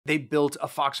They built a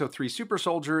FOXO3 super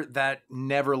soldier that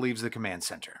never leaves the command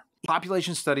center.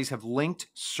 Population studies have linked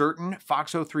certain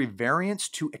FOXO3 variants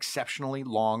to exceptionally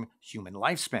long human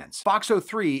lifespans.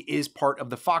 FOXO3 is part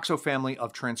of the FOXO family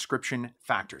of transcription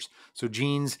factors, so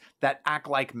genes that act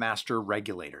like master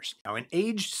regulators. Now, in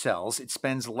aged cells, it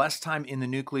spends less time in the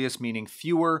nucleus, meaning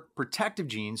fewer protective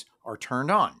genes are turned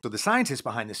on. So the scientists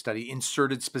behind this study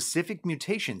inserted specific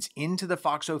mutations into the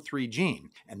FOXO3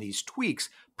 gene, and these tweaks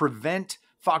prevent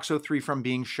FOXO3 from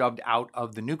being shoved out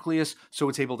of the nucleus, so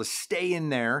it's able to stay in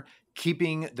there,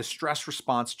 keeping the stress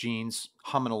response genes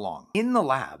humming along. In the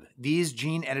lab, these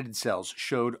gene-edited cells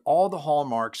showed all the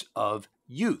hallmarks of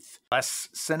youth: less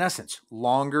senescence,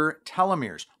 longer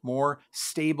telomeres, more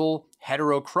stable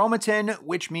heterochromatin,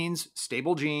 which means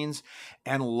stable genes,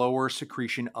 and lower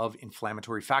secretion of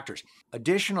inflammatory factors.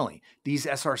 Additionally, these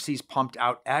SRCs pumped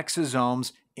out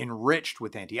exosomes enriched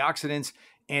with antioxidants,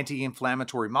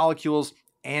 anti-inflammatory molecules,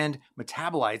 and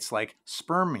metabolites like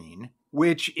spermine,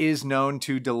 which is known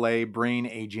to delay brain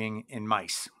aging in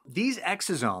mice. These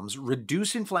exosomes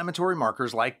reduce inflammatory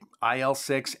markers like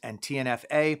IL-6 and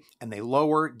TNF-A, and they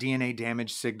lower DNA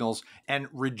damage signals and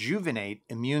rejuvenate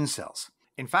immune cells.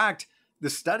 In fact, the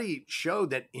study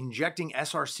showed that injecting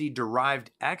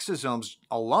SRC-derived exosomes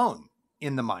alone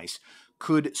in the mice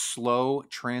could slow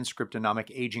transcriptomic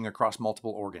aging across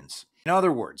multiple organs. In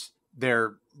other words,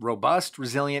 they're robust,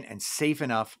 resilient, and safe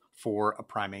enough for a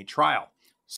primate trial.